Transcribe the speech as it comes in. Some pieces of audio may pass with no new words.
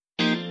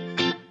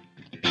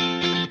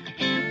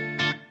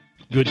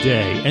Good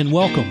day, and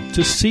welcome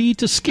to C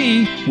to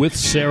Ski with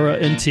Sarah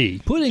and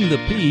T, putting the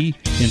P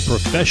in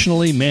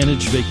professionally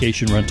managed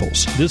vacation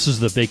rentals. This is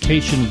the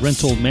Vacation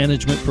Rental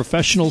Management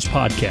Professionals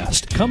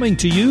Podcast, coming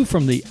to you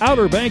from the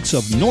Outer Banks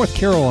of North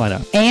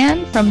Carolina.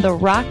 And from the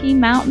Rocky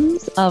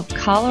Mountains of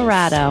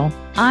Colorado.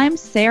 I'm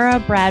Sarah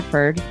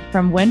Bradford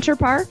from Winter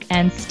Park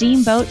and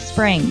Steamboat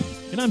Springs.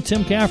 And I'm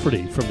Tim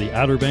Cafferty from the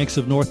Outer Banks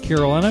of North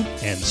Carolina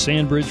and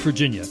Sandbridge,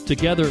 Virginia.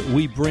 Together,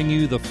 we bring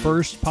you the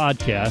first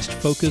podcast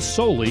focused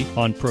solely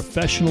on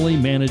professionally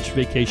managed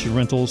vacation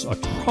rentals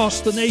across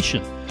the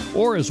nation,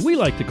 or as we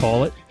like to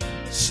call it,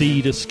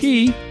 C to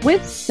Ski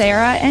with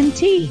Sarah and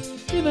T.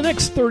 In the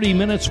next 30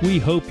 minutes, we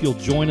hope you'll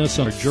join us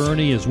on our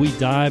journey as we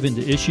dive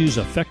into issues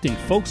affecting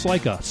folks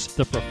like us,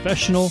 the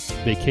professional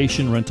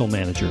vacation rental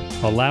manager,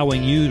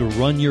 allowing you to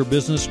run your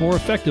business more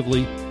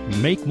effectively,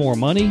 make more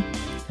money,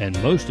 and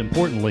most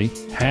importantly,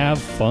 have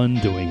fun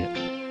doing it.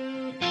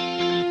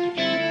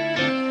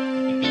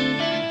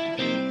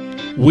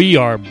 We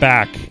are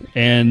back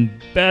and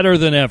better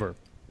than ever.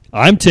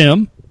 I'm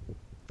Tim.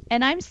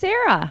 And I'm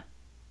Sarah.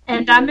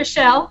 And I'm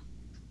Michelle.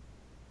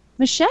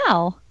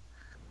 Michelle.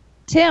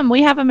 Tim,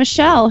 we have a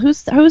Michelle.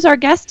 Who's our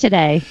guest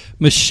today?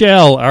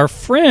 Michelle, our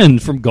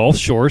friend from Gulf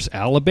Shores,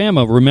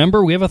 Alabama.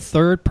 Remember, we have a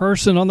third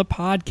person on the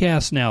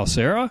podcast now,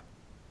 Sarah?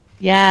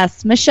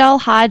 Yes, Michelle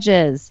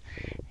Hodges,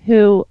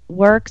 who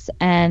works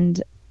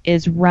and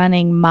is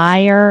running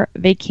Meyer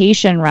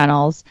Vacation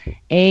Rentals,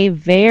 a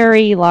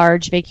very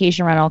large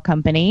vacation rental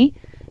company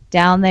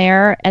down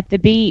there at the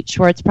beach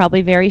where it's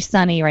probably very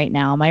sunny right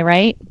now. Am I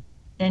right?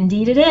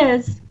 Indeed it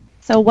is.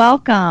 So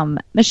welcome.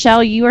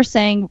 Michelle, you were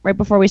saying right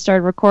before we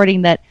started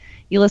recording that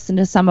you listened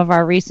to some of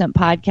our recent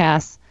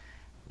podcasts.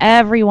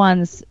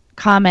 Everyone's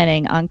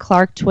commenting on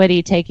Clark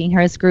Twitty taking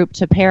his group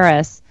to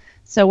Paris.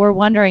 So we're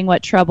wondering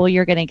what trouble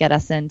you're going to get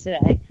us in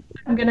today.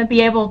 I'm going to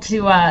be able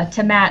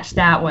to match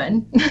that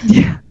one.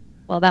 Yeah.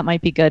 Well, that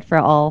might be good for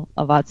all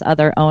of us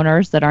other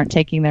owners that aren't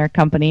taking their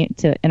company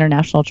to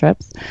international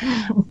trips.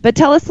 But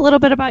tell us a little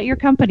bit about your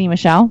company,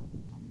 Michelle.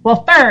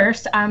 Well,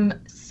 first, I'm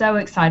so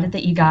excited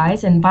that you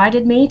guys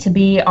invited me to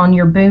be on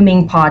your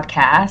booming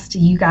podcast.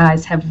 You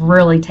guys have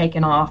really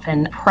taken off,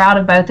 and proud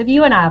of both of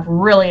you, and I've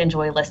really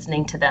enjoyed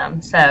listening to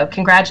them. So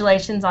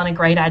congratulations on a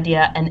great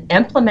idea and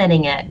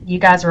implementing it. You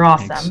guys are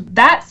awesome. Thanks.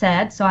 That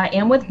said, so I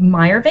am with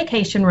Meyer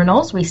Vacation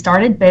Rentals. We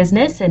started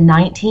business in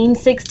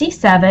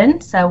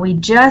 1967, so we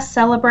just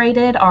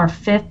celebrated our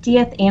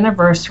 50th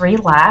anniversary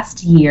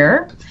last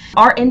year.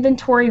 Our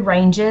inventory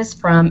ranges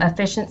from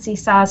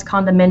efficiency-size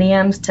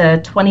condominiums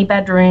to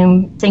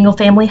 20-bedroom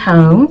single-family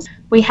homes.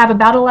 We have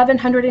about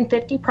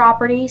 1,150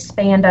 properties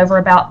spanned over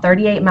about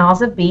 38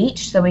 miles of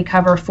beach. So we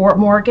cover Fort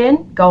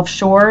Morgan, Gulf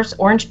Shores,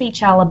 Orange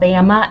Beach,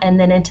 Alabama, and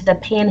then into the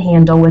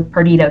Panhandle with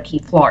Perdido Key,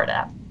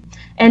 Florida.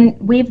 And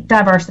we've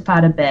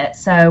diversified a bit.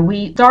 So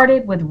we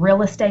started with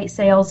real estate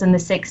sales in the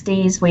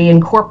 60s. We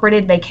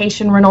incorporated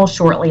vacation rentals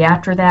shortly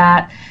after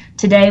that.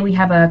 Today we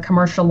have a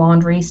commercial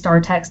laundry,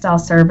 Star Textile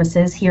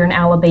Services, here in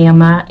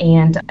Alabama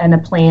and a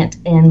plant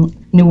in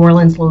New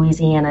Orleans,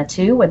 Louisiana,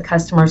 too, with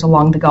customers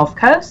along the Gulf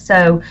Coast.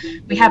 So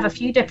we have a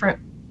few different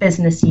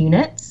business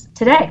units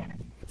today.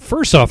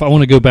 First off, I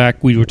want to go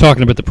back. We were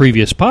talking about the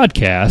previous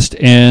podcast,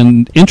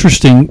 and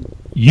interesting,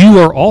 you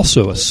are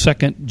also a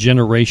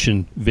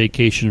second-generation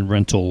vacation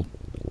rental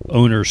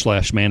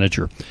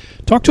owner/manager.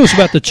 Talk to us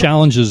about the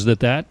challenges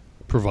that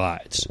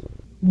provides.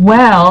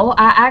 Well,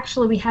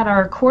 we had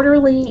our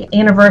quarterly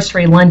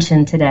anniversary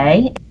luncheon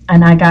today,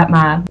 and I got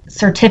my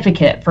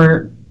certificate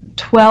for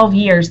 12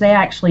 years. They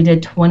actually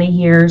did 20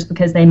 years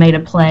because they made a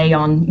play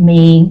on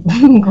me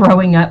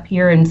growing up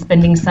here and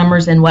spending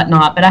summers and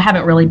whatnot, but I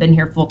haven't really been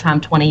here full-time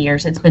 20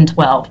 years. It's been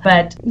 12.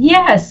 But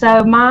yeah,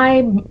 so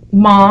my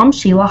mom,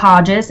 Sheila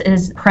Hodges,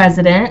 is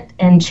president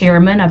and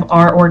chairman of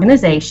our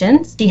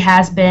organization. She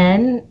has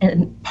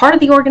been part of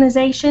the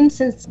organization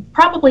since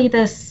probably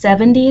the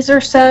 70s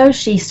or so.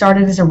 She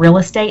started as a real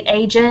estate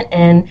agent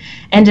and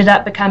ended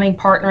up becoming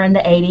partner in the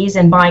 80s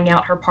and buying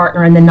out her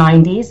partner in the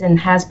 90s, and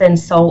has been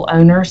sole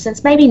owner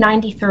since maybe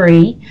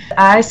 93.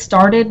 I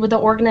started with the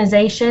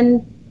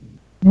organization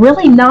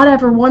really not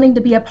ever wanting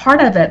to be a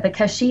part of it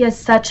because she is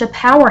such a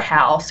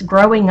powerhouse.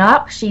 Growing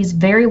up, she's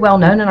very well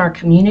known in our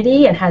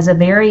community and has a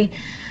very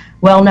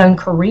well-known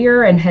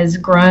career and has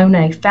grown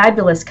a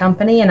fabulous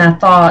company. And I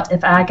thought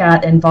if I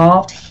got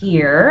involved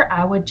here,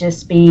 I would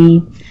just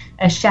be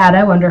a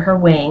shadow under her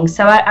wing.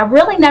 So I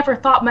really never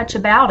thought much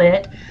about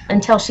it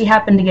until she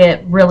happened to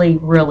get really,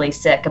 really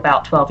sick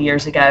about 12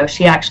 years ago.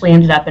 She actually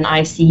ended up in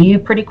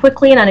ICU pretty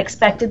quickly and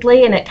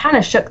unexpectedly, and it kind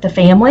of shook the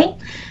family.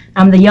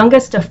 I'm the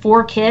youngest of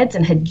 4 kids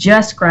and had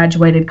just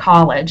graduated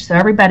college. So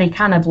everybody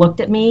kind of looked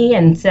at me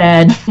and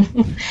said,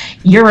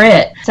 you're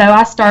it. So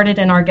I started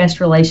in our guest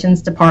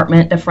relations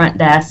department, the front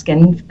desk,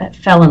 and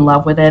fell in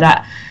love with it.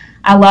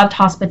 I loved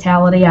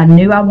hospitality. I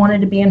knew I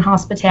wanted to be in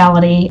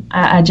hospitality.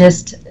 I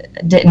just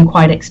didn't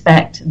quite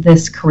expect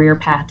this career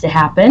path to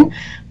happen,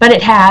 but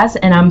it has,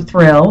 and I'm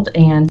thrilled.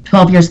 And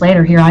 12 years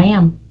later, here I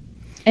am.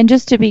 And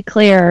just to be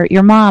clear,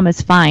 your mom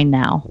is fine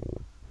now.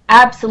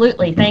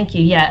 Absolutely. Thank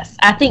you. Yes.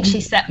 I think she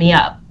set me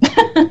up.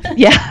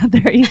 Yeah,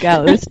 there you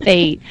go. It was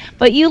fate.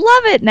 But you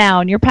love it now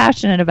and you're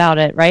passionate about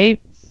it,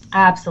 right?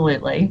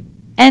 Absolutely.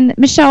 And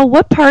Michelle,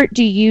 what part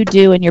do you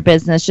do in your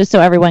business, just so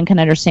everyone can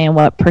understand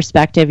what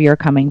perspective you're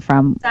coming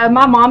from? So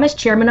my mom is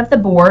chairman of the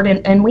board,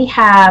 and we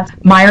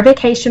have Meyer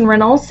Vacation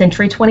Rentals,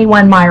 Century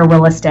 21 Meyer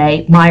Real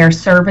Estate, Meyer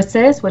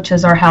Services, which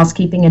is our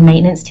housekeeping and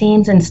maintenance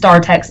teams, and Star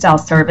Textile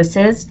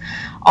Services,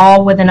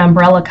 all with an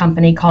umbrella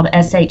company called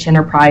SH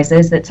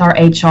Enterprises. That's our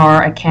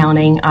HR,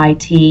 accounting,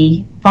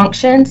 IT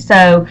function.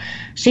 So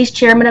she's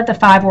chairman of the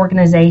 5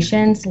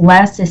 organizations.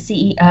 Les is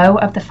CEO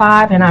of the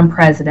 5, and I'm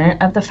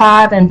president of the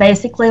 5. And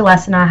basically,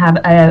 Les and I have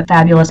a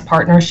fabulous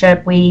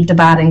partnership. We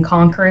divide and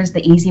conquer is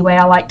the easy way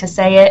I like to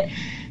say it.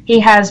 He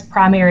has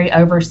primary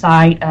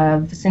oversight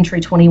of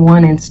Century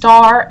 21 and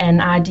Star,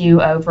 and I do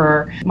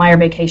over Meyer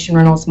Vacation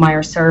Rentals,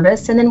 Meyer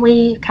Service, and then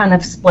we kind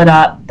of split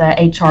up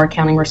the HR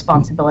accounting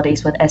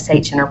responsibilities with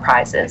SH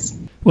Enterprises.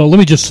 Well, let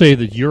me just say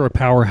that you're a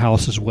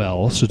powerhouse as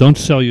well, so don't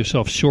sell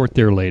yourself short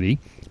there, lady.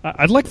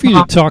 I'd like for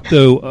you to talk,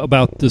 though,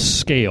 about the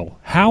scale.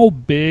 How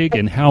big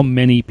and how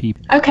many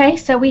people? Okay,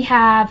 so we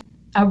have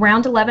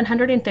around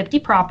 1,150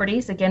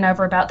 properties, again,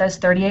 over about those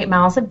 38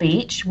 miles of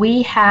beach.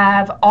 We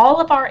have all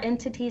of our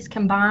entities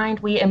combined.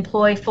 We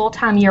employ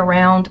full-time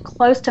year-round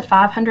close to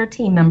 500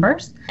 team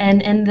members.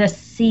 And in this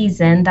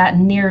season, that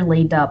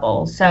nearly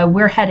doubles. So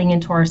we're heading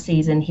into our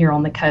season here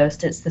on the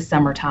coast. It's the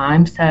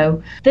summertime.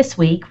 So this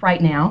week,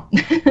 right now,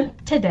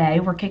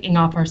 today, we're kicking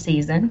off our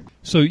season.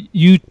 So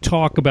you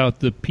talk about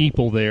the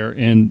people there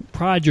and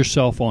pride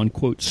yourself on,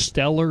 quote,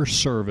 stellar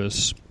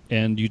service.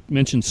 And you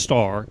mentioned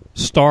Star.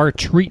 Star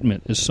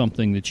treatment is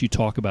something that you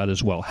talk about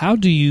as well. How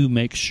do you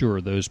make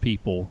sure those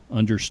people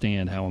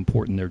understand how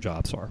important their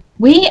jobs are?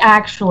 We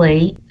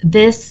actually,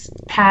 this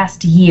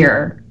past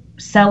year,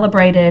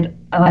 celebrated,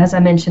 as I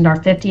mentioned, our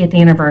 50th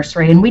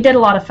anniversary, and we did a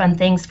lot of fun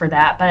things for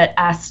that. But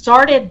I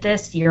started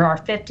this year, our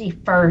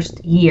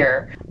 51st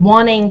year,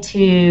 wanting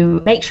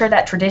to make sure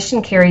that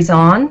tradition carries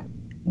on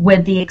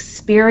with the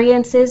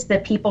experiences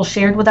that people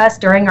shared with us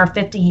during our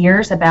 50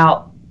 years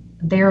about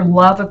their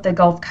love of the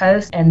Gulf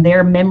Coast and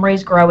their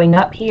memories growing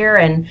up here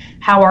and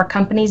how our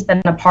company's been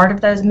a part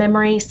of those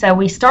memories. So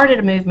we started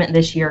a movement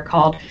this year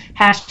called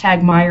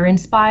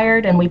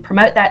 #MeyerInspired, and we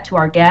promote that to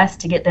our guests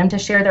to get them to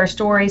share their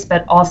stories,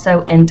 but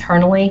also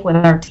internally with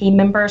our team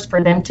members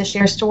for them to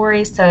share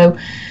stories. So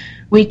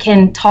we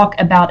can talk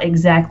about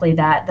exactly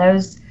that,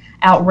 those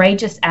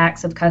outrageous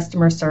acts of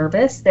customer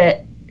service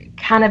that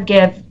kind of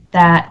give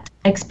that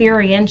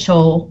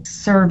experiential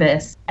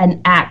service and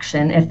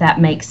action, if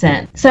that makes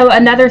sense. So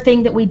another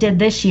thing that we did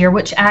this year,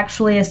 which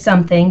actually is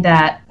something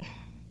that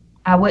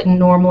I wouldn't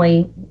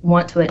normally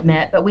want to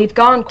admit, but we've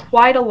gone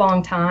quite a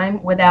long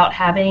time without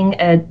having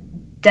a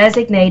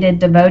designated,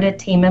 devoted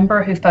team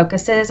member who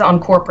focuses on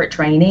corporate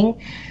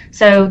training.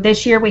 So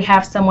this year we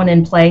have someone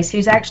in place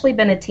who's actually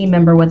been a team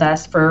member with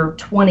us for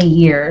 20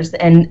 years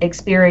and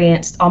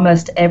experienced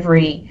almost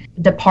every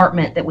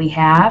department that we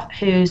have,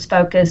 who's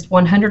focused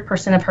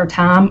 100% of her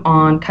time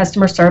on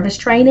customer service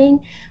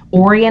training,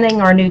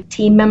 orienting our new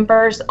team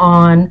members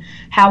on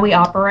how we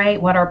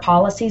operate, what our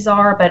policies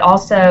are, but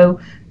also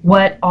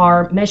what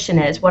our mission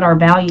is, what our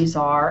values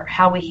are,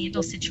 how we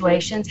handle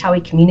situations, how we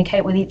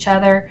communicate with each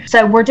other.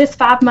 So we're just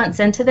 5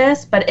 months into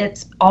this, but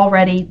it's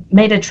already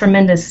made a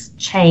tremendous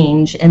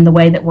change in the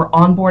way that we're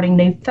onboarding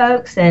new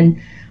folks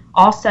and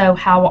also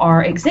how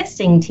our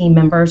existing team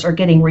members are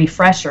getting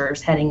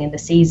refreshers heading into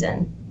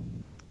season.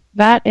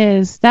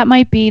 That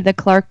might be the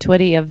Clark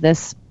Twitty of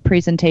this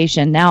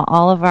presentation. Now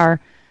all of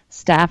our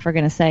staff are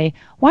going to say,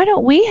 why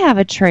don't we have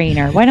a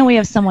trainer? Why don't we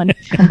have someone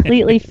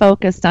completely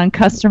focused on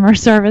customer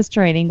service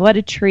training? What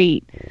a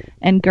treat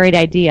and great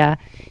idea.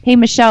 Hey,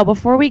 Michelle,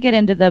 before we get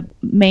into the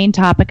main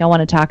topic I want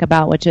to talk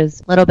about, which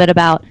is a little bit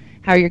about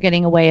how you're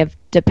getting away of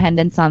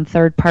dependence on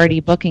third-party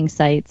booking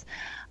sites,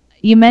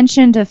 you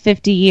mentioned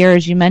 50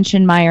 years. You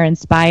mentioned Meyer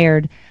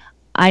Inspired.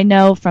 I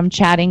know from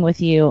chatting with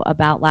you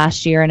about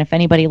last year, and if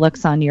anybody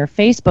looks on your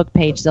Facebook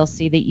page, they'll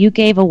see that you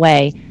gave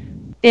away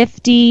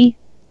 50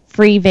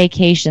 free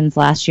vacations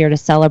last year to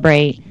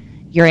celebrate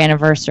your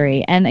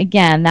anniversary. And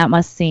again, that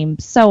must seem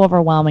so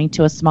overwhelming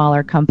to a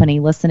smaller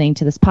company listening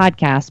to this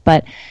podcast,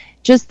 but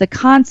just the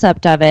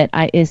concept of it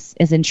is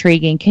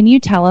intriguing. Can you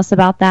tell us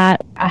about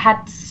that? I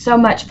had so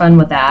much fun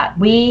with that.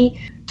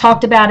 We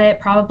talked about it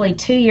probably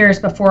 2 years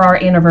before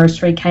our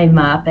anniversary came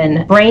up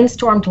and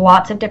brainstormed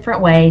lots of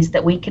different ways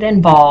that we could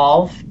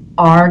involve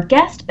our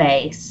guest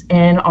base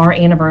in our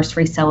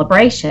anniversary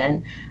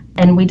celebration.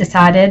 And we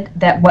decided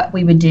that what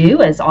we would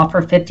do is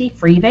offer 50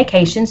 free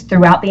vacations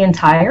throughout the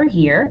entire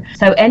year.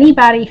 So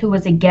anybody who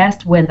was a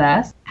guest with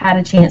us had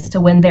a chance to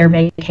win their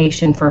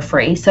vacation for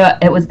free. So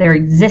it was their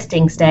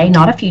existing stay,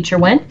 not a future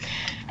one.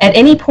 At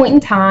any point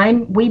in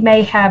time, we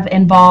may have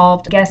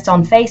involved guests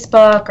on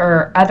Facebook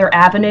or other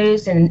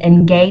avenues and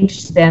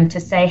engaged them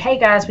to say, hey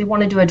guys, we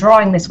want to do a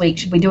drawing this week.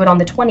 Should we do it on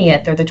the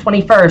 20th or the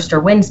 21st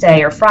or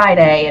Wednesday or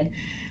Friday? And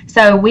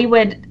so we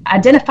would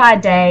identify a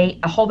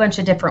day a whole bunch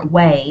of different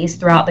ways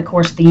throughout the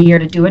course of the year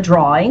to do a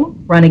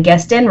drawing, run a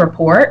guest-in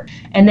report,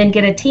 and then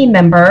get a team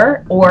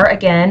member or,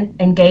 again,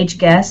 engage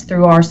guests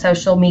through our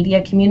social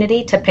media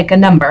community to pick a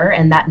number,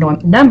 and that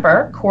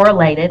number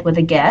correlated with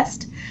a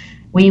guest.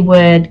 We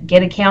would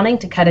get accounting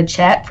to cut a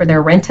check for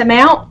their rent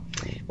amount.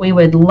 We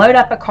would load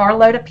up a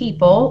carload of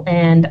people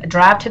and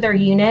drive to their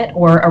unit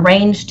or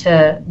arrange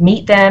to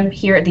meet them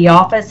here at the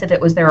office if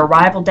it was their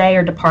arrival day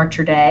or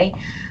departure day.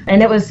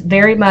 And it was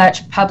very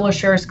much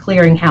Publishers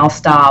Clearinghouse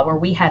style, where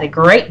we had a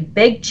great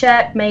big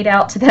check made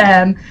out to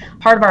them.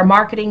 Part of our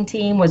marketing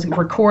team was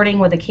recording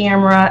with a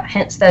camera,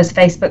 hence those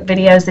Facebook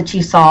videos that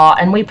you saw,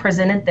 and we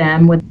presented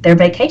them with their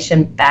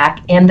vacation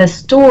back. And the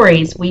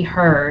stories we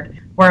heard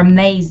were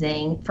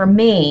amazing. For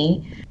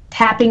me,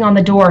 tapping on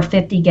the door of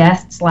 50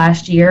 guests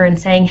last year and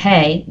saying,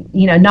 hey,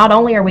 not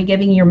only are we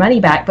giving you your money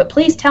back, but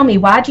please tell me,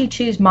 why'd you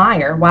choose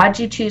Meijer? Why'd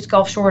you choose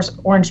Gulf Shores,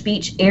 Orange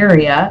Beach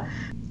area?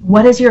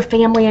 What has your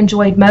family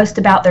enjoyed most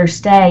about their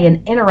stay?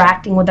 And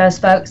interacting with those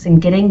folks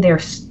and getting their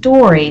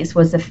stories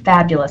was a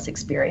fabulous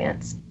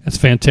experience. That's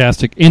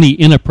fantastic. Any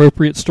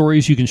inappropriate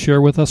stories you can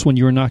share with us when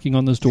you were knocking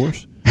on those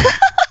doors?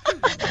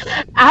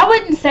 I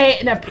wouldn't say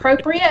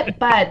inappropriate,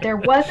 but there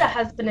was a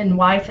husband and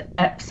wife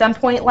at some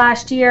point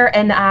last year,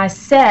 and I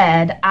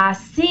said, I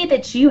see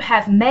that you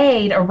have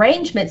made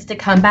arrangements to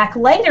come back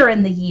later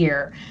in the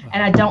year.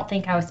 And I don't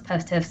think I was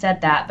supposed to have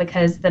said that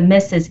because the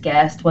Mrs.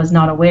 Guest was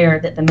not aware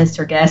that the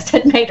Mr. Guest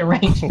had made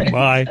arrangements. Oh,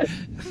 my.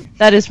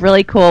 That is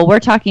really cool. We're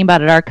talking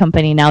about at our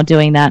company now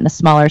doing that in a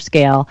smaller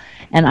scale,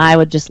 and I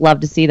would just love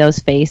to see those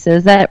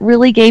faces. That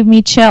really gave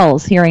me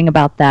chills hearing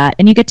about that.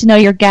 And you get to know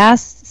your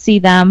guests, see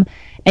them.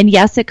 And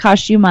yes, it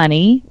costs you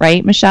money,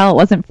 right, Michelle? It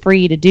wasn't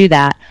free to do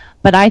that.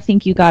 But I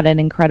think you got an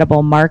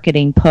incredible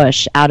marketing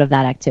push out of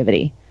that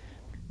activity.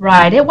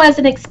 Right. It was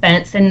an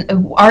expense,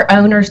 and our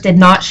owners did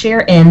not share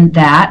in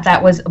that.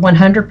 That was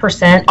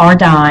 100% our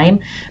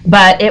dime,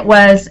 but it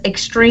was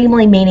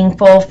extremely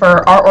meaningful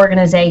for our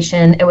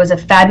organization. It was a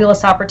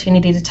fabulous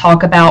opportunity to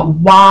talk about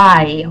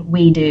why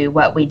we do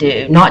what we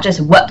do, not just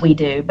what we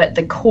do, but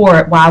the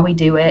core, why we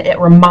do it. It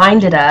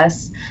reminded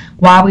us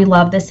why we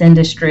love this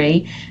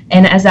industry.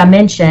 And as I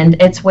mentioned,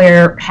 it's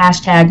where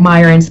hashtag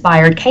Meijer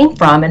Inspired came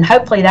from. And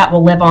hopefully that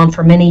will live on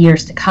for many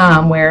years to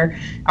come, where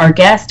our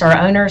guests, our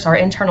owners, our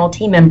internal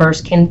team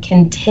members can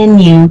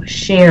continue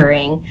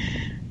sharing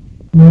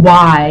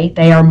why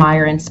they are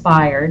Meijer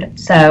Inspired.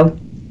 So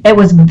it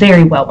was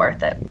very well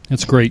worth it.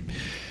 That's great.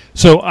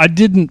 So I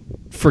didn't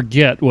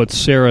forget what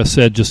Sarah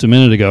said just a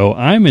minute ago.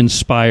 I'm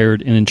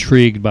inspired and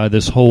intrigued by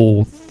this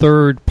whole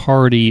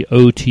third-party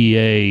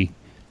OTA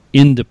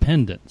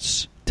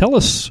independence. Tell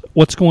us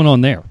what's going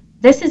on there.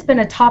 This has been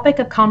a topic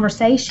of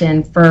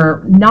conversation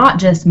for not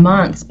just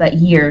months, but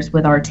years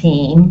with our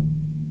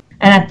team.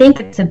 And I think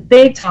it's a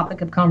big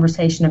topic of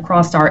conversation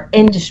across our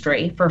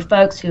industry for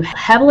folks who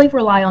heavily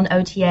rely on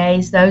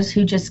OTAs, those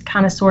who just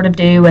kind of sort of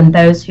do, and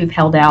those who've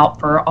held out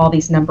for all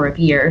these number of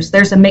years.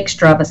 There's a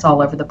mixture of us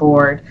all over the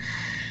board.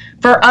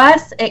 For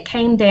us, it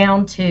came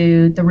down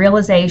to the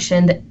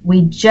realization that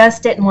we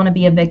just didn't want to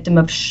be a victim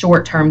of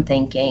short-term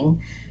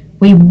thinking.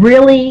 We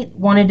really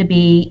wanted to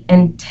be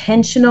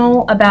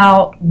intentional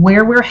about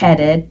where we're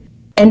headed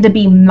and to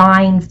be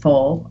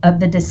mindful of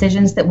the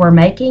decisions that we're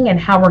making and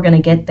how we're going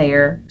to get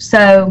there.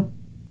 So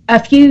a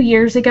few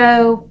years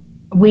ago,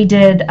 we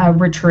did a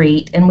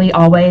retreat, and we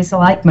always,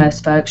 like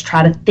most folks,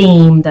 try to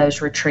theme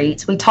those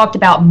retreats. We talked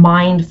about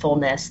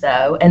mindfulness,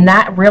 though, and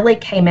that really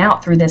came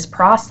out through this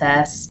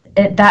process.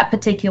 At that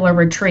particular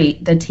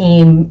retreat, the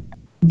team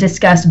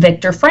discussed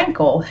Viktor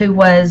Frankl, who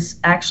was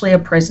actually a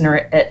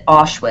prisoner at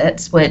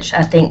Auschwitz, which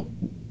I think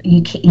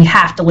you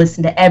have to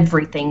listen to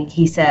everything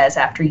he says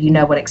after you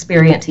know what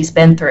experience he's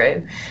been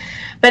through.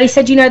 But he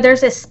said,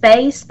 there's a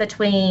space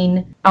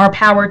between our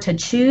power to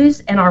choose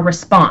and our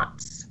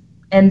response.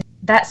 And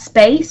that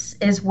space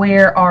is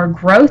where our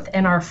growth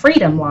and our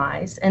freedom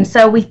lies. And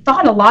so we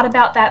thought a lot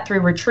about that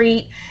through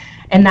retreat.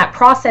 And that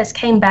process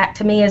came back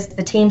to me as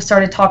the team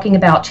started talking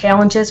about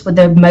challenges with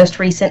the most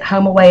recent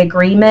HomeAway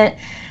agreement.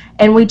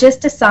 And we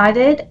just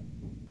decided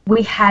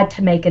we had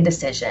to make a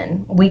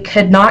decision. We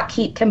could not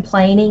keep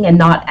complaining and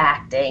not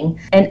acting.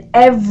 And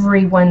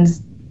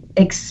everyone's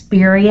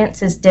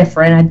experience is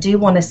different. I do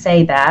want to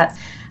say that.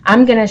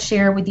 I'm going to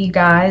share with you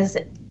guys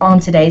on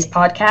today's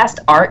podcast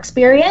our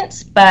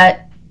experience,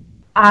 but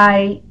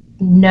I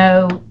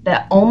know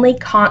the only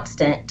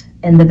constant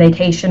in the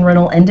vacation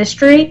rental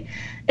industry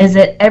is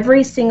that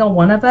every single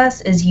one of us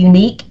is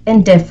unique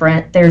and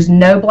different. There's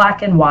no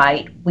black and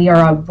white. We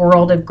are a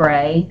world of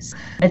gray.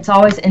 It's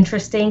always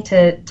interesting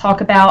to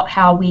talk about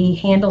how we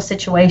handle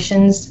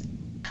situations.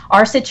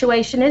 Our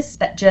situation is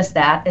just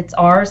that. It's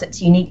ours.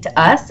 It's unique to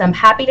us. I'm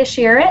happy to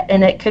share it,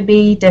 and it could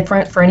be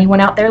different for anyone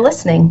out there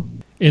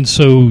listening. And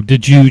so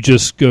did you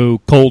just go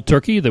cold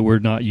turkey that we're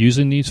not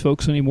using these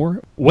folks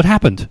anymore? What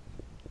happened?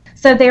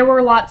 So there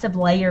were lots of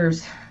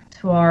layers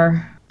to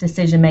our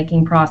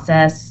decision-making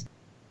process.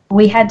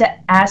 We had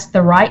to ask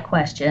the right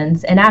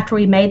questions, and after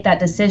we made that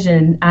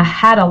decision, I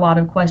had a lot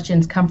of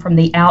questions come from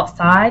the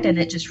outside, and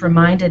it just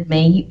reminded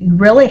me, you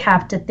really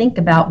have to think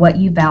about what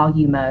you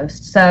value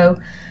most. So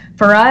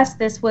for us,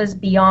 this was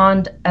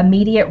beyond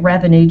immediate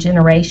revenue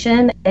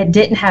generation. It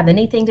didn't have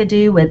anything to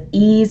do with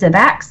ease of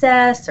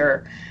access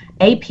or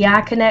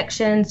API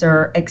connections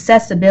or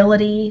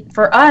accessibility.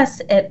 For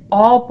us, it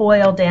all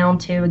boiled down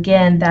to,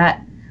 again,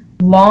 that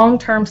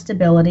long-term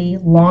stability,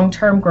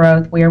 long-term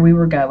growth, where we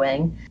were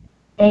going.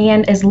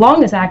 And as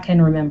long as I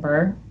can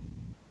remember,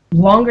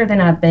 longer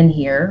than I've been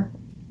here,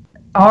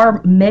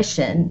 our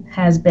mission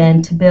has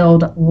been to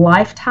build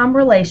lifetime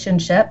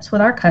relationships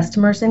with our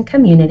customers and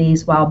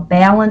communities while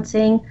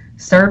balancing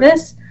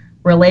service,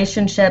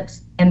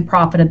 relationships, and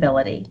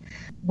profitability.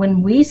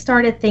 When we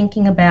started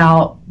thinking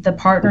about the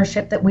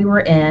partnership that we were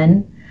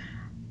in,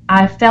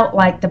 I felt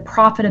like the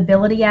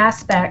profitability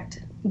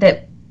aspect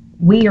that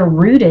we are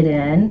rooted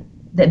in,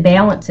 that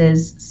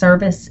balances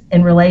service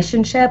and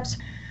relationships,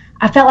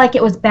 I felt like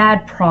it was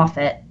bad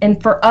profit.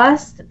 And for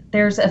us,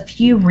 there's a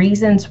few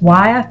reasons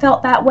why I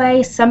felt that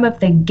way. Some of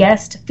the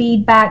guest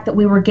feedback that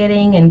we were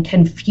getting and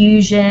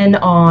confusion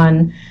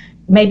on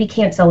maybe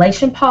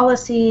cancellation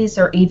policies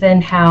or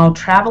even how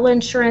travel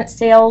insurance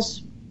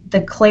sales,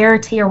 the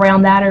clarity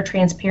around that or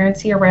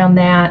transparency around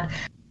that.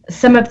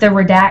 Some of the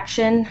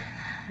redaction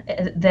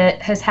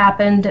that has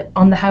happened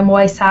on the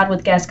HomeAway side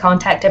with guest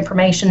contact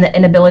information, the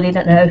inability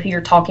to know who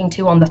you're talking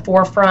to on the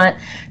forefront.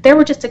 There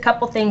were just a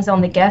couple things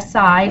on the guest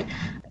side.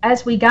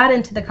 As we got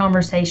into the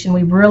conversation,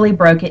 we really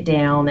broke it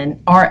down,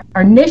 and our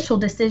initial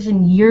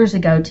decision years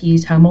ago to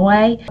use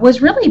HomeAway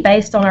was really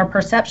based on our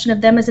perception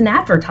of them as an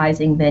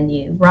advertising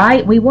venue,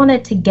 right? We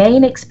wanted to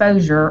gain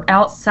exposure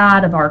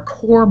outside of our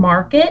core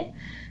market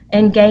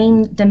and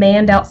gain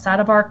demand outside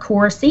of our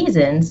core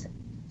seasons,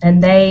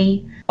 and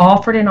they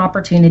offered an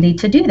opportunity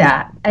to do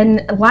that.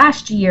 And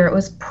last year, it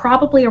was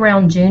probably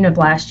around June of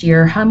last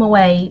year,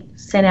 HomeAway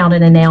sent out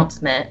an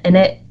announcement, and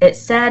it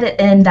said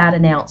in that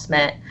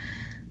announcement,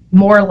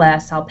 more or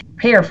less, I'll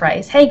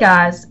paraphrase, hey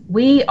guys,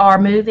 we are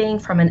moving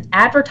from an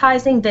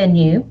advertising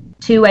venue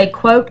to a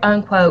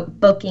quote-unquote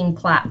booking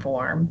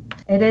platform.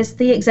 It is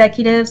the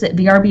executives at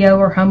VRBO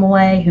or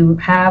HomeAway who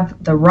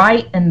have the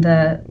right and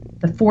the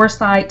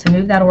foresight to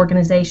move that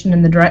organization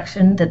in the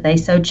direction that they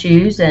so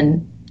choose,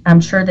 and I'm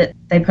sure that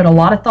they put a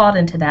lot of thought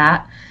into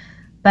that.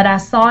 But I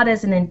saw it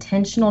as an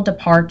intentional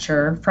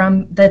departure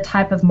from the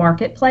type of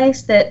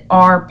marketplace that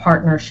our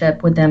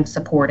partnership with them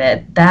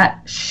supported.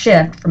 That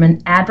shift from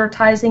an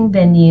advertising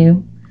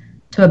venue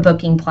to a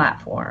booking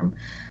platform.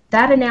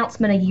 That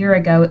announcement a year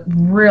ago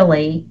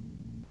really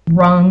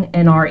rung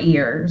in our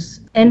ears.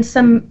 And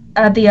some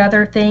of the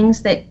other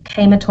things that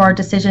came into our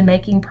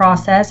decision-making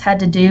process had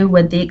to do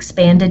with the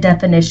expanded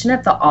definition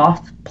of the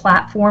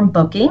off-platform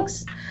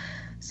bookings.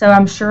 So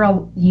I'm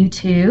sure you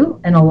too,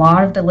 and a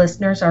lot of the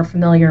listeners are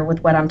familiar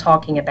with what I'm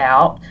talking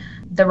about.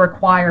 The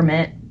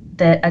requirement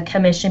that a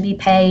commission be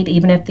paid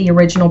even if the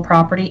original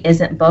property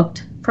isn't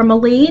booked from a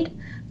lead,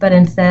 but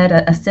instead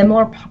a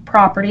similar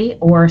property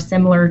or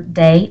similar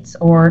dates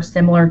or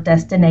similar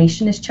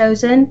destination is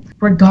chosen,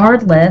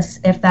 regardless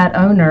if that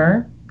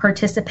owner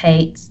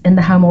participates in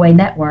the HomeAway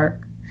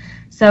network.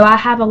 So I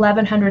have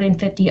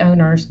 1,150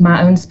 owners,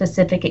 my own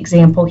specific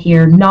example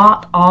here.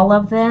 Not all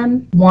of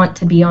them want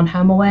to be on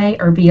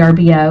HomeAway or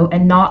VRBO,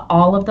 and not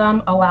all of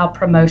them allow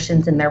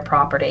promotions in their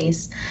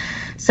properties.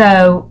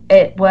 So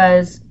it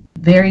was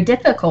very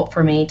difficult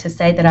for me to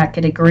say that I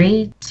could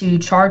agree to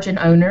charge an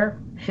owner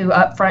who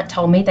upfront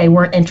told me they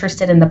weren't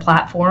interested in the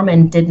platform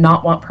and did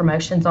not want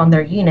promotions on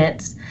their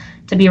units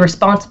to be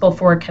responsible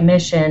for a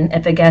commission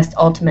if a guest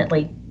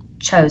ultimately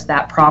chose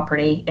that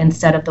property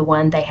instead of the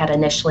one they had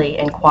initially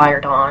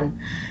inquired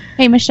on.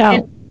 Hey,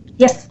 Michelle.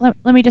 Yes. Let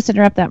me just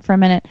interrupt that for a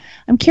minute.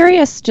 I'm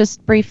curious,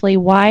 just briefly,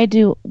 why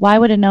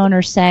would an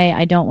owner say,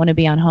 I don't want to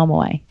be on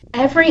HomeAway?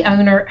 Every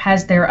owner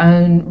has their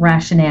own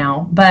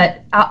rationale,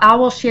 but I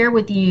will share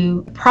with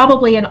you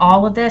probably in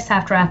all of this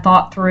after I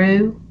thought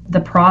through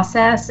the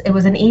process. It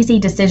was an easy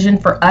decision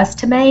for us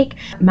to make.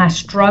 My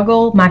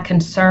struggle, my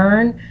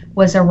concern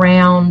was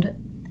around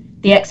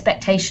the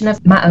expectation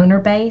of my owner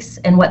base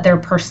and what their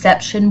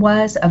perception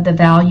was of the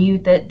value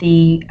that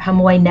the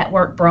HomeAway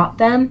network brought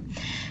them.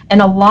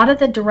 And a lot of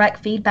the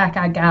direct feedback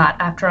I got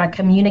after I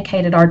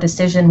communicated our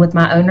decision with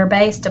my owner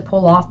base to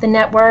pull off the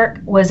network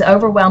was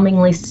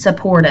overwhelmingly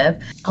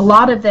supportive. A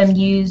lot of them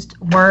used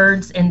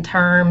words and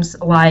terms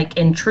like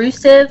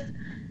intrusive,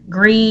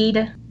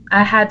 greed.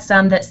 I had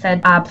some that said,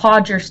 I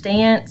applaud your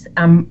stance.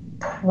 I'm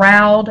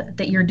proud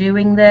that you're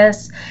doing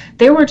this.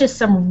 There were just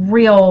some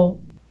real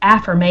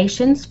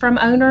affirmations from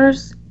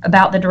owners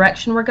about the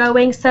direction we're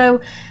going. So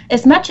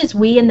as much as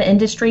we in the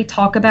industry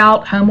talk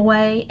about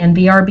HomeAway and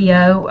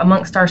VRBO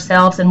amongst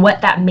ourselves and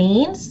what that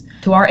means,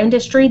 to our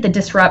industry, the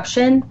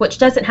disruption, which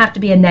doesn't have to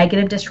be a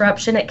negative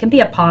disruption, it can be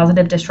a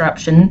positive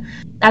disruption.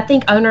 I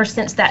think owners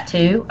sense that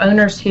too.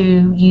 Owners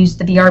who use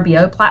the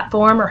VRBO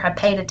platform or have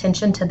paid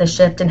attention to the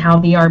shift in how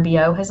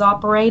VRBO has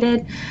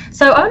operated.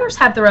 So owners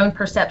have their own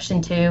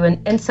perception too,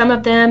 and some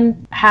of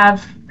them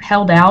have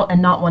held out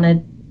and not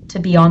wanted to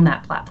be on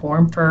that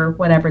platform for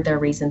whatever their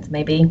reasons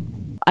may be.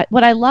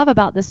 What I love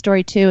about this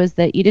story too is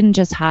that you didn't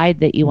just hide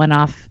that you went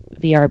off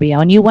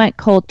VRBO and you went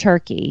cold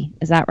turkey.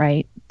 Is that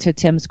right? To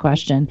Tim's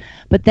question.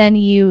 But then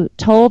you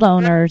told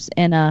owners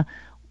in a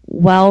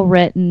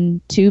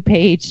well-written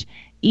 2-page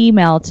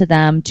email to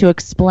them to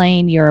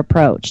explain your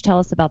approach. Tell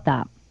us about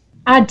that.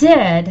 I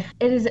did.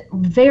 It is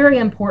very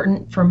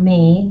important for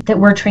me that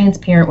we're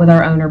transparent with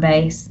our owner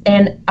base.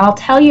 And I'll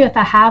tell you, if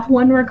I have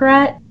one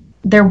regret,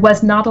 there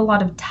was not a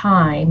lot of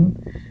time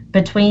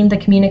between the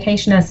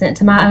communication I sent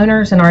to my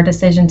owners and our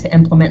decision to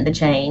implement the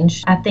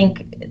change. I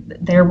think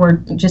there were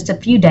just a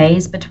few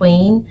days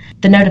between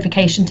the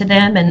notification to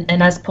them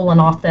and us pulling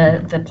off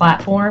the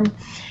platform.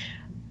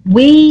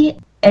 We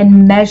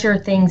measure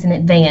things in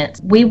advance.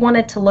 We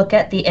wanted to look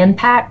at the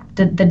impact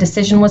the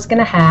decision was going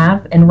to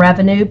have in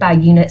revenue by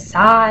unit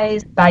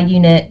size, by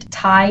unit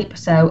type,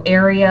 so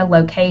area,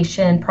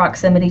 location,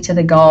 proximity to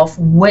the Gulf,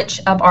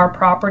 which of our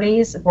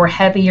properties were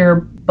heavier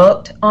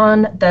booked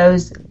on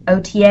those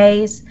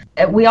OTAs.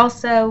 We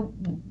also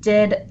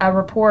did a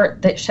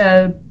report that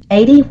showed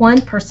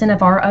 81%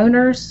 of our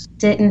owners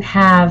didn't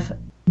have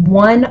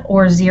 1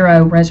 or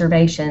 0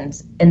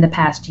 reservations in the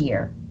past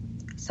year.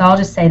 So I'll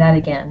just say that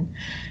again.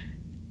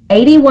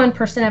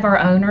 81% of our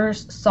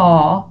owners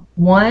saw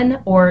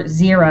 1 or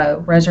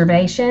 0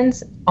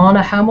 reservations on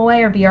a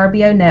HomeAway or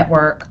VRBO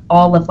network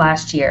all of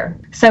last year.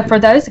 So for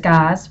those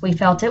guys, we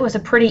felt it was a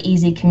pretty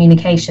easy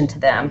communication to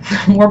them.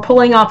 We're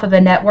pulling off of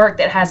a network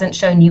that hasn't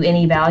shown you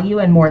any value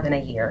in more than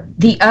a year.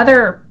 The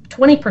other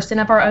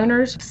 20% of our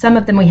owners, some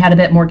of them we had a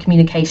bit more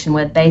communication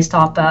with based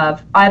off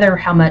of either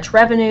how much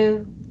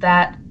revenue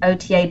that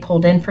OTA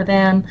pulled in for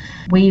them.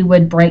 We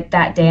would break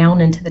that down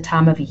into the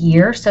time of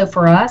year. So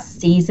for us,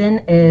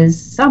 season is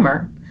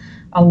summer.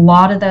 A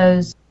lot of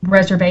those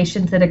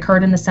reservations that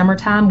occurred in the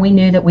summertime, we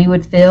knew that we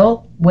would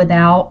fill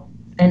without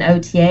an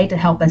OTA to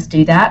help us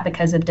do that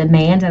because of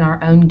demand and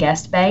our own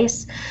guest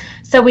base.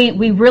 So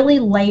we really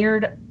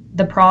layered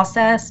the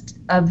process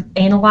of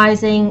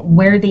analyzing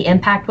where the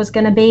impact was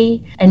going to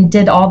be and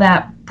did all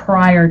that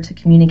prior to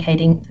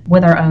communicating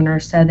with our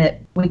owners so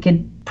that we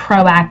could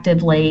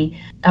proactively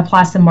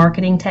apply some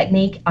marketing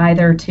technique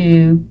either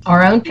to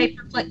our own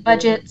pay-per-click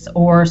budgets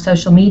or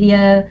social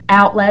media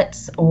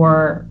outlets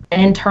or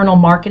internal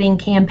marketing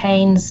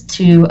campaigns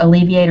to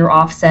alleviate or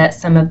offset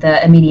some of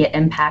the immediate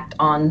impact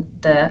on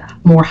the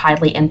more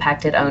highly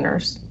impacted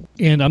owners.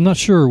 And I'm not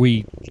sure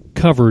we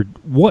covered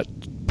what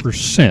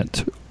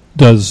percent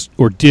does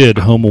or did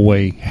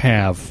HomeAway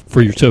have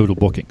for your total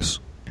bookings?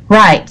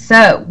 Right.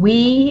 So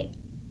we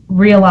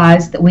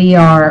realized that we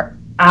are,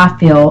 I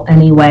feel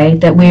anyway,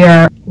 that we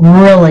are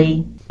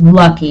really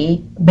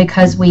lucky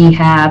because we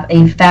have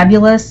a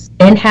fabulous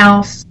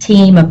in-house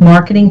team of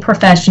marketing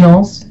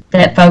professionals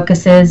that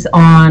focuses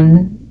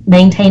on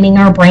maintaining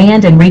our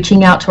brand and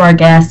reaching out to our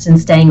guests and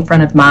staying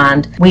front of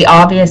mind. We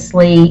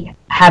obviously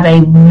have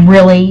a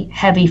really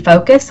heavy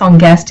focus on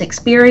guest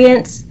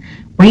experience,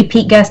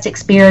 repeat guest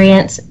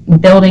experience,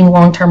 building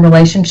long-term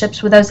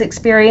relationships with those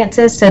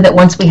experiences so that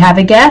once we have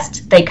a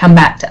guest, they come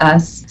back to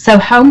us. So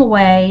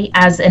HomeAway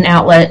as an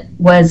outlet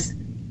was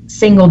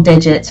single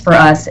digits for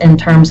us in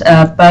terms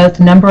of both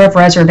number of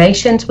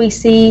reservations we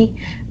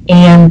see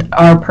and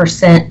our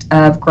percent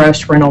of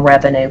gross rental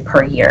revenue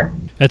per year.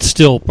 That's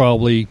still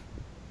probably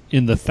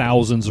in the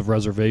thousands of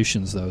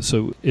reservations, though.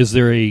 So is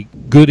there a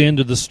good end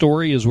of the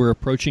story as we're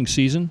approaching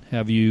season?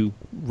 Have you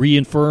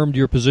reaffirmed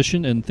your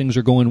position and things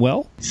are going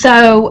well?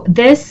 So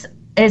this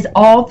is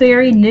all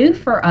very new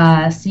for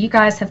us. You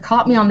guys have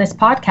caught me on this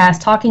podcast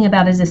talking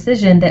about a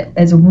decision that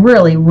is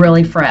really,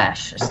 really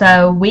fresh.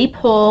 So we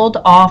pulled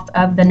off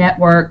of the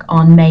network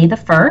on May the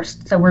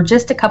 1st. So we're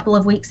just a couple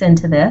of weeks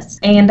into this.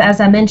 And as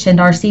I mentioned,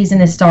 our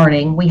season is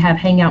starting. We have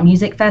Hangout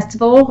Music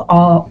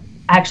Festival.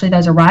 Actually,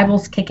 those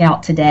arrivals kick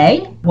out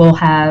today. We'll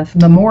have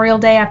Memorial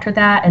Day after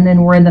that, and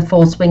then we're in the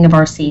full swing of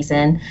our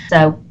season.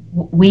 So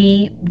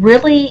we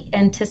really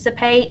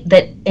anticipate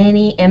that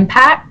any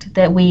impact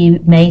that we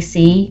may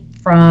see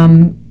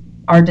from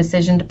our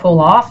decision to pull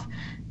off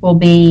will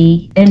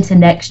be into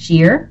next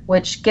year,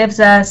 which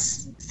gives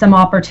us some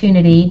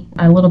opportunity,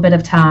 a little bit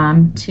of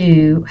time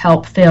to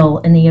help fill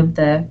any of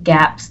the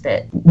gaps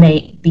that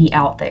may be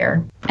out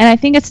there. And I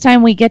think it's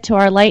time we get to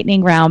our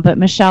lightning round. But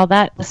Michelle,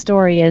 that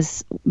story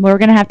is, we're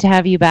going to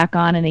have you back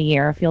on in a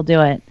year if you'll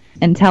do it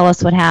and tell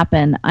us what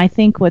happened. I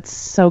think what's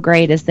so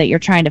great is that you're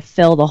trying to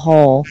fill the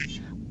hole,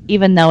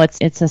 even though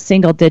it's a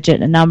single digit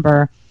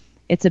number.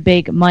 It's a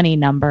big money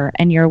number,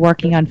 and you're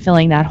working on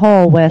filling that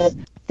hole with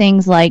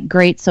things like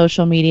great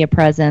social media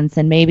presence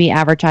and maybe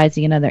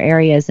advertising in other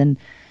areas. And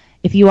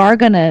if you are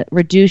going to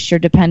reduce your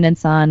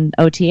dependence on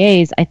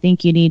OTAs, I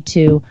think you need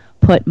to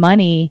put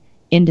money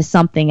into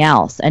something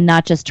else and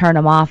not just turn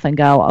them off and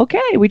go,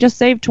 okay, we just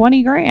saved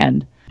 20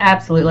 grand.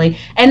 Absolutely.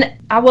 And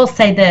I will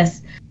say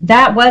this,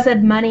 that was a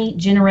money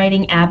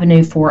generating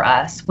avenue for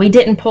us. We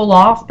didn't pull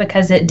off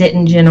because it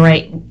didn't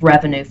generate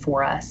revenue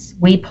for us.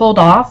 We pulled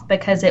off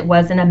because it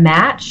wasn't a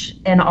match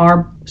in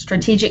our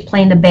strategic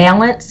plan to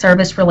balance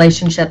service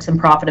relationships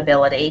and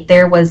profitability.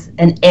 There was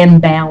an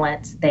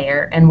imbalance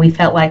there, and we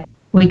felt like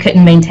we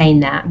couldn't maintain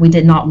that. We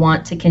did not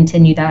want to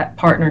continue that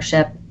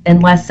partnership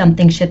unless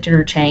something shifted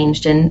or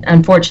changed, and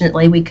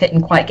unfortunately we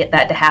couldn't quite get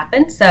that to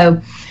happen.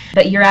 So,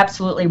 but you're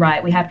absolutely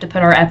right. We have to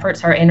put our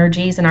efforts, our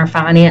energies, and our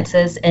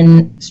finances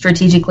and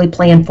strategically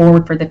plan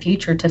forward for the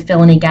future to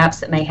fill any gaps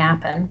that may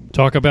happen.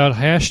 Talk about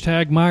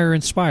hashtag Meyer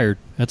Inspired.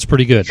 That's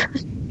pretty good.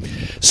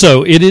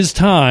 So it is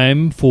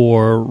time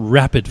for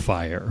Rapid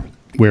Fire,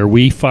 where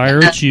we fire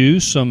at you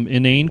some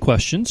inane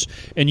questions,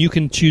 and you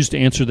can choose to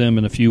answer them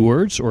in a few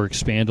words or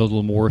expand a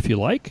little more if you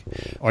like.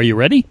 Are you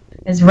ready?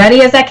 As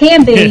ready as I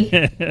can be.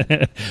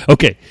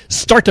 Okay,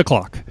 start the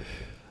clock.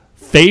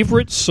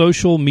 Favorite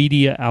social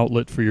media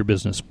outlet for your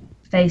business?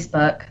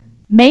 Facebook.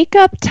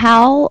 Makeup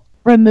towel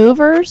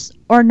removers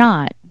or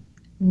not?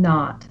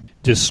 Not.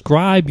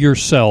 Describe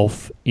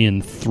yourself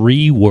in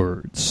 3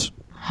 words.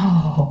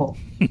 Oh.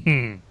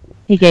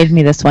 He gave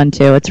me this one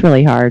too. It's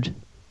really hard.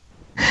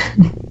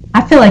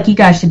 I feel like you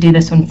guys should do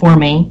this one for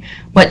me.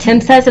 What Tim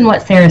says and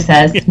what Sarah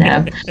says.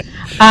 No.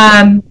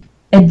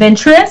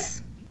 Adventurous.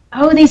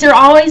 Oh, these are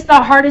always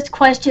the hardest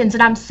questions,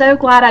 and I'm so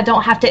glad I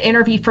don't have to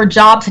interview for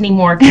jobs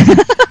anymore because I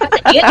have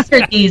to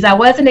answer these. I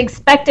wasn't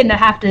expecting to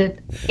have to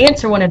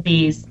answer one of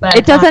these. But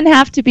it doesn't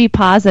have to be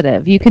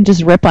positive. You can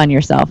just rip on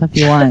yourself if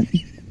you want.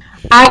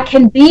 I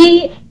can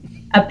be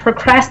a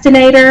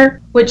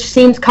procrastinator, which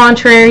seems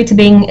contrary to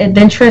being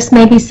adventurous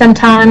maybe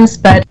sometimes,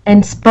 but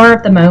in spur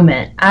of the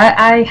moment.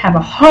 I have a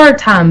hard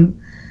time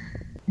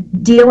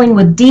dealing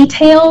with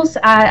details.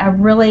 I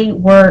really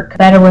work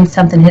better when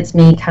something hits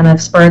me kind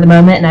of spur of the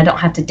moment and I don't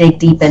have to dig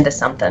deep into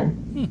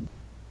something.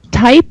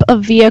 Type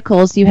of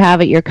vehicles you have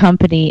at your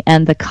company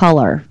and the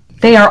color.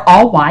 They are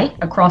all white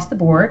across the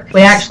board.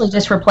 We actually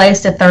just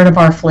replaced a third of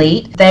our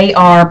fleet. They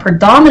are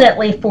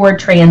predominantly Ford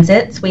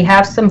Transits. We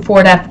have some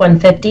Ford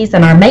F-150s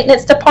in our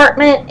maintenance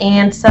department,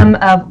 and some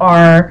of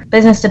our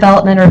business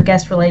development or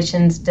guest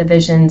relations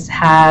divisions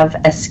have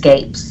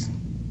Escapes.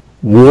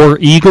 War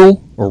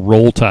Eagle or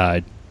Roll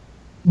Tide?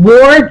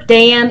 War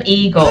damn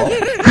Eagle.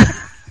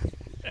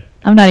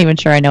 I'm not even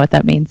sure I know what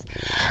that means.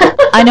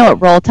 I know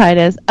what Roll Tide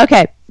is.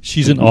 Okay.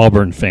 She's an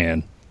Auburn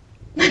fan.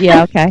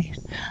 Yeah, okay.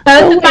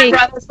 Both of my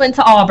brothers went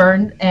to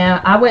Auburn, and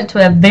I went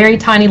to a very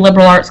tiny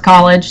liberal arts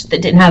college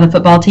that didn't have a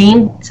football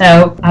team,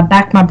 so I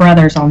backed my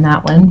brothers on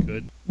that one.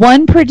 Good.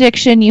 One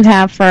prediction you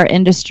have for our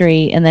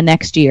industry in the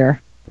next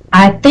year?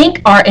 I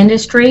think our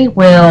industry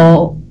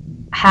will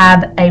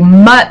have a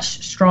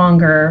much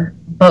stronger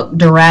book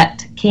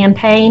direct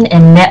campaign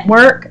and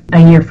network a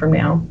year from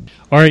now.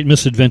 All right,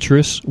 Miss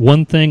Adventurous,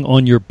 one thing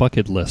on your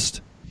bucket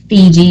list.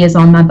 Fiji is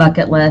on my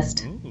bucket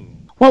list.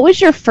 What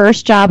was your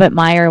first job at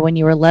Meyer when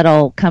you were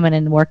little, coming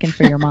and working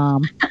for your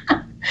mom?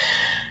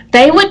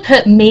 They would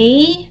put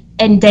me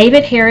and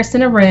David Harris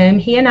in a room.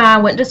 He and I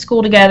went to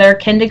school together,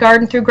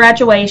 kindergarten through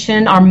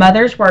graduation. Our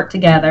mothers worked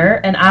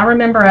together, and I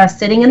remember us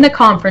sitting in the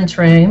conference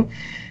room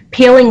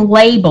peeling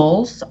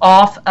labels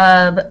off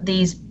of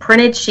these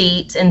printed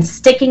sheets and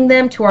sticking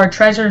them to our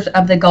Treasures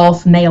of the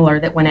Gulf mailer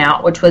that went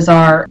out, which was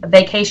our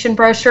vacation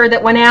brochure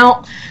that went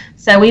out.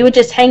 So we would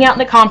just hang out in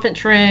the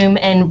conference room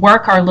and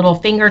work our little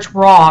fingers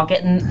raw,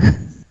 getting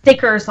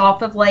stickers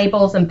off of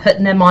labels and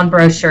putting them on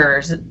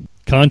brochures.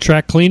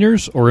 Contract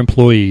cleaners or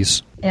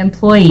employees?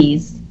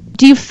 Employees.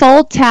 Do you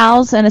fold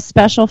towels in a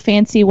special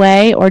fancy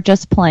way or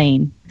just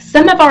plain?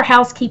 Some of our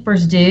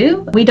housekeepers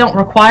do. We don't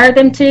require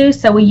them to,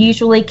 so we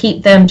usually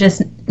keep them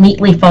just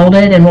neatly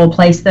folded and we'll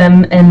place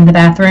them in the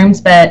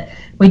bathrooms. But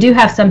we do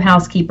have some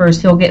housekeepers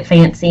who'll get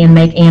fancy and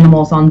make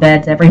animals on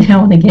beds every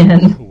now and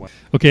again.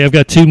 Okay, I've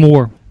got 2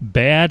 more.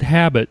 Bad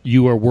habit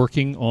you are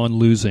working on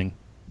losing.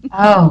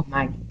 Oh,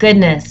 my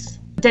goodness.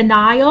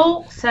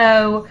 Denial.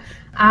 So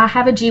I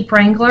have a Jeep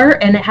Wrangler,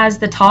 and it has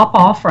the top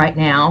off right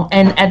now.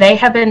 And they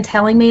have been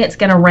telling me it's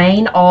going to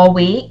rain all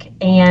week,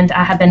 and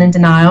I have been in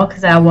denial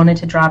because I wanted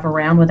to drive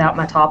around without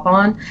my top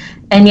on.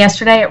 And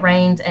yesterday it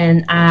rained,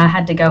 and I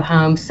had to go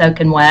home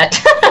soaking wet.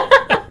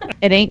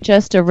 It ain't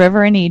just a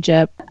river in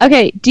Egypt.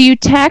 Okay, do you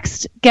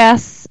text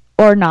guests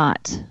or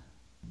not?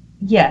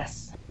 Yes.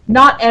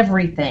 Not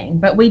everything,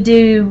 but we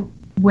do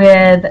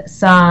with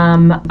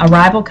some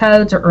arrival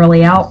codes or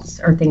early outs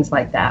or things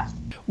like that.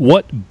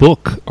 What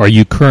book are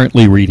you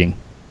currently reading?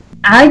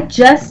 I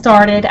just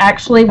started,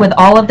 actually, with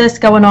all of this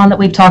going on that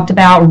we've talked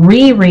about,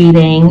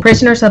 rereading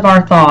Prisoners of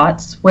Our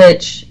Thoughts,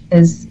 which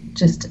is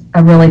just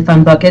a really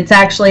fun book. It's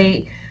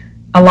actually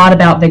a lot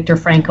about Viktor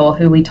Frankl,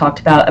 who we talked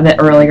about a bit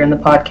earlier in the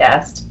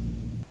podcast.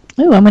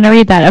 Ooh, I'm going to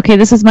read that. Okay,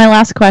 this is my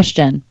last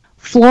question.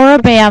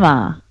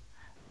 Floribama,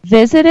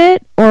 visit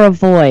it or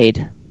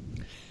avoid?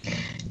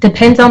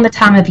 Depends on the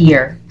time of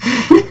year.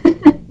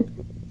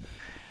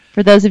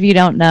 For those of you who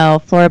don't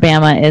know,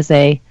 Floribama is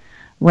a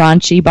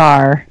raunchy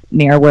bar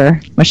near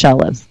where Michelle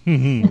lives.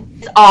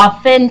 It's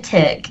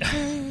authentic.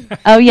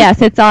 Oh,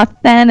 yes, it's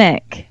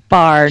authentic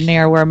bar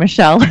near where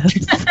Michelle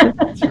lives.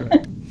 That's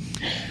right.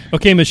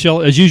 Okay,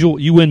 Michelle, as usual,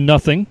 you win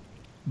nothing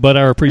but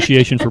our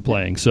appreciation for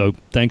playing. So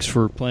thanks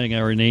for playing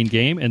our inane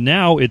game. And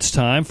now it's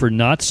time for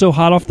Not So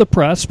Hot Off the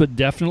Press, but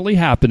definitely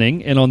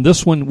happening. And on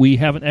this one, we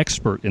have an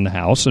expert in the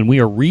house, and we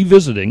are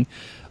revisiting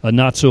a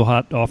Not So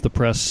Hot Off the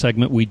Press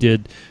segment we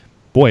did,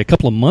 a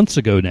couple of months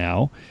ago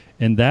now.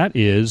 And that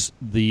is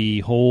the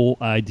whole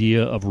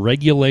idea of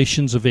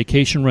regulations of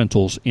vacation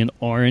rentals in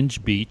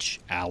Orange Beach,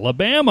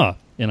 Alabama.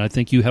 And I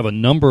think you have a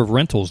number of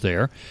rentals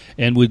there,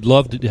 and we'd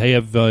love to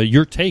have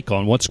your take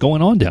on what's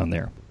going on down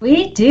there.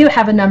 We do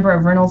have a number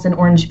of rentals in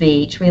Orange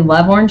Beach. We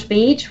love Orange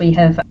Beach. We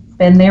have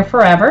been there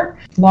forever.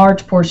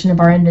 Large portion of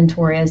our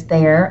inventory is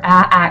there.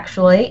 I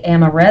actually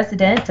am a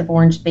resident of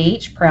Orange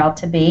Beach, proud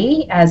to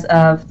be, as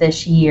of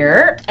this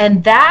year.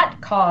 And that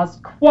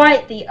caused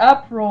quite the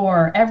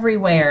uproar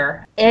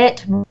everywhere.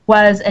 It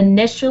was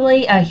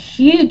initially a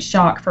huge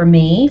shock for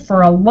me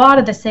for a lot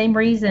of the same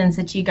reasons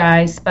that you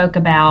guys spoke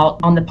about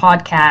on the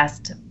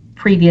podcast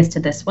previous to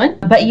this one.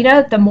 But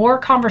the more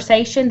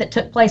conversation that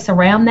took place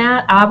around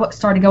that, I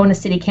started going to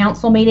city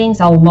council meetings.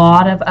 A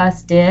lot of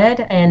us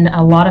did, and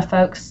a lot of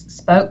folks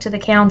spoke to the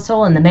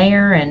council and the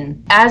mayor.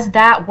 And as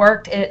that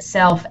worked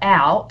itself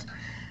out,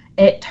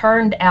 it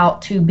turned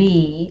out to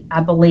be,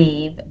 I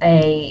believe,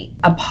 a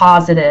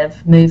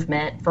positive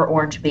movement for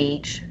Orange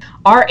Beach.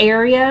 Our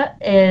area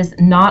is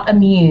not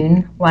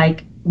immune,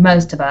 like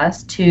most of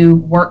us, to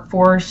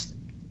workforce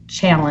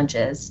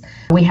challenges.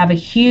 We have a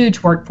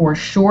huge workforce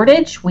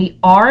shortage. We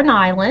are an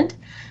island,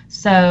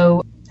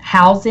 so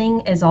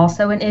housing is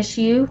also an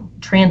issue.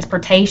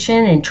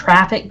 Transportation and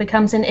traffic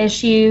becomes an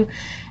issue.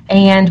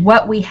 And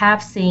what we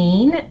have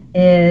seen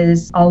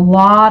is a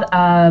lot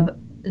of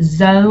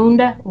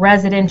zoned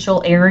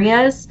residential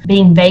areas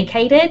being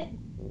vacated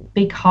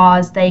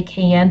because they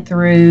can,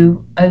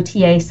 through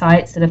OTA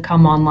sites that have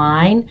come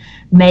online,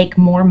 make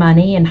more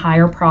money and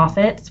higher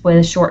profits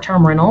with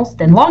short-term rentals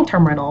than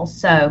long-term rentals.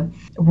 So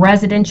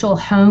residential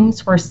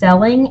homes were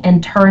selling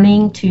and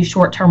turning to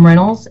short-term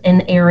rentals in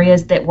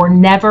areas that were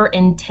never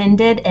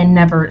intended and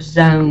never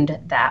zoned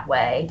that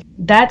way.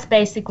 That's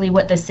basically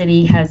what the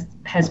city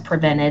has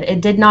prevented.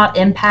 It did not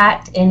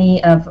impact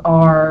any of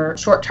our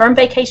short-term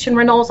vacation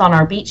rentals on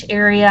our beach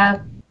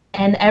area.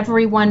 And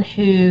everyone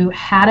who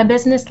had a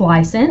business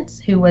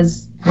license, who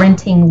was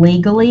renting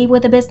legally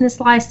with a business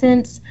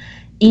license,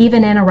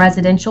 even in a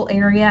residential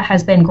area,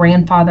 has been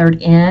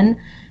grandfathered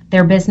in.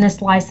 Their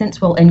business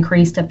license will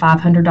increase to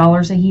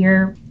 $500 a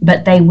year,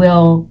 but they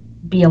will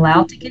be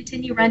allowed to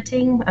continue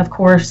renting. Of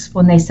course,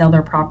 when they sell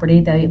their property,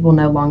 they will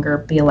no longer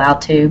be allowed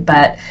to.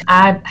 But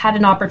I had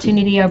an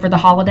opportunity over the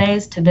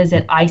holidays to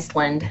visit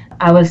Iceland.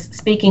 I was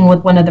speaking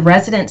with one of the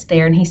residents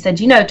there, and he said,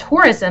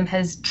 tourism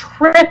has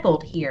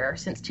tripled here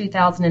since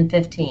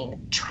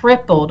 2015,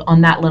 tripled on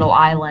that little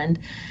island.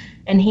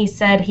 And he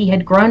said he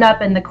had grown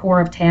up in the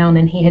core of town,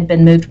 and he had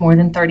been moved more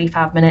than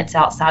 35 minutes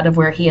outside of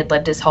where he had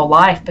lived his whole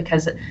life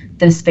because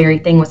this very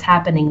thing was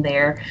happening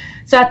there.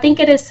 So I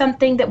think it is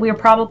something that we're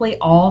probably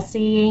all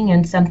seeing,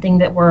 and something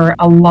that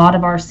a lot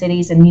of our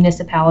cities and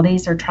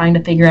municipalities are trying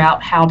to figure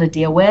out how to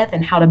deal with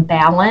and how to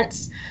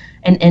balance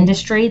an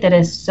industry that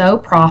is so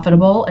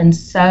profitable and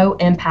so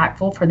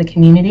impactful for the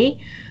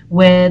community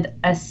with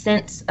a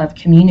sense of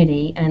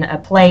community and a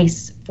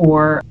place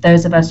for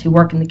those of us who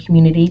work in the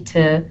community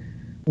to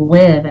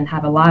live and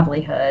have a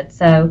livelihood.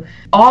 So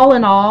all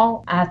in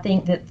all, I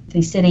think that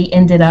the city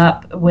ended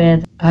up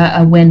with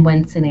a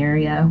win-win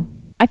scenario.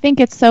 I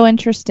think it's so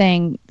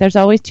interesting. There's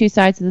always two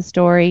sides of the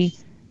story,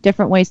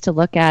 different ways to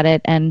look at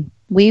it. And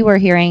we were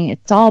hearing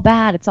it's all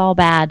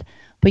bad,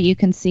 but you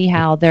can see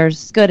how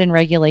there's good in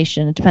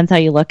regulation. It depends how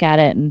you look at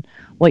it and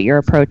what your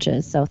approach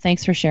is. So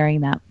thanks for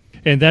sharing that.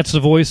 And that's the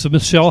voice of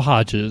Michelle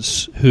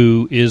Hodges,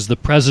 who is the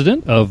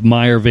president of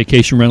Meyer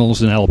Vacation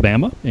Rentals in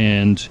Alabama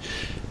and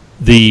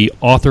the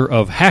author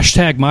of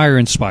 #Meyer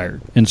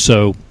Inspired. And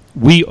so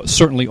we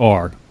certainly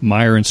are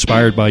Meyer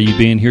inspired by you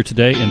being here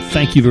today. And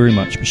thank you very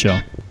much,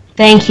 Michelle.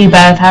 Thank you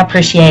both. I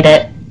appreciate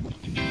it.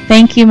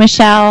 Thank you,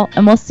 Michelle.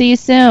 And we'll see you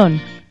soon.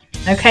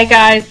 Okay,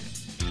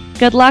 guys.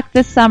 Good luck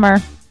this summer.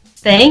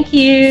 Thank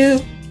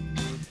you.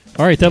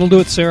 All right, that'll do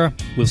it, Sarah.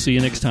 We'll see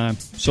you next time.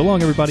 So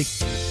long, everybody.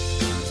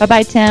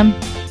 Bye-bye, Tim.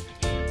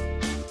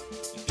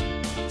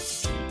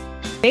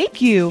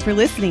 Thank you for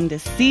listening to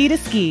Sea to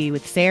Ski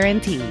with Sarah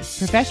and T,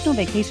 Professional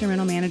Vacation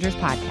Rental Managers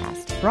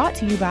Podcast, brought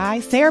to you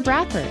by Sarah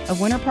Bradford of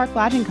Winter Park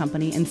Lodging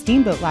Company and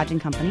Steamboat Lodging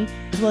Company,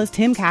 as well as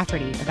Tim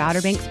Cafferty of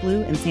Outer Banks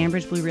Blue and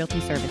Sandbridge Blue Realty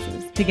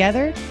Services.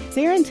 Together,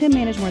 Sarah and Tim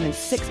manage more than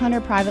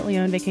 600 privately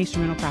owned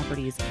vacation rental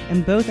properties,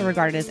 and both are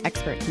regarded as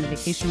experts in the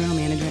vacation rental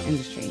management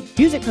industry.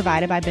 Music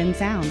provided by Ben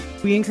Sound.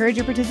 We encourage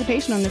your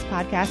participation on this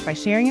podcast by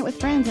sharing it with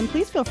friends, and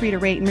please feel free to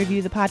rate and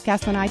review the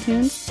podcast on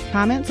iTunes.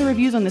 Comments or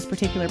reviews on this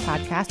particular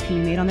podcast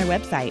can be made on their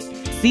website,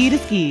 Sea to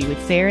Ski with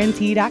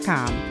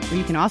SarahandT.com, where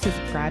you can also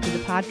subscribe to the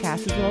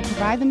podcast as well as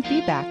provide them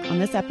feedback on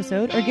this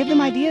episode or give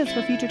them ideas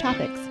for future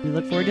topics. We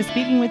look forward to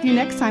speaking with you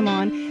next time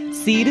on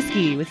Sea to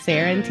Ski with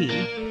Sarah and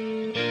T.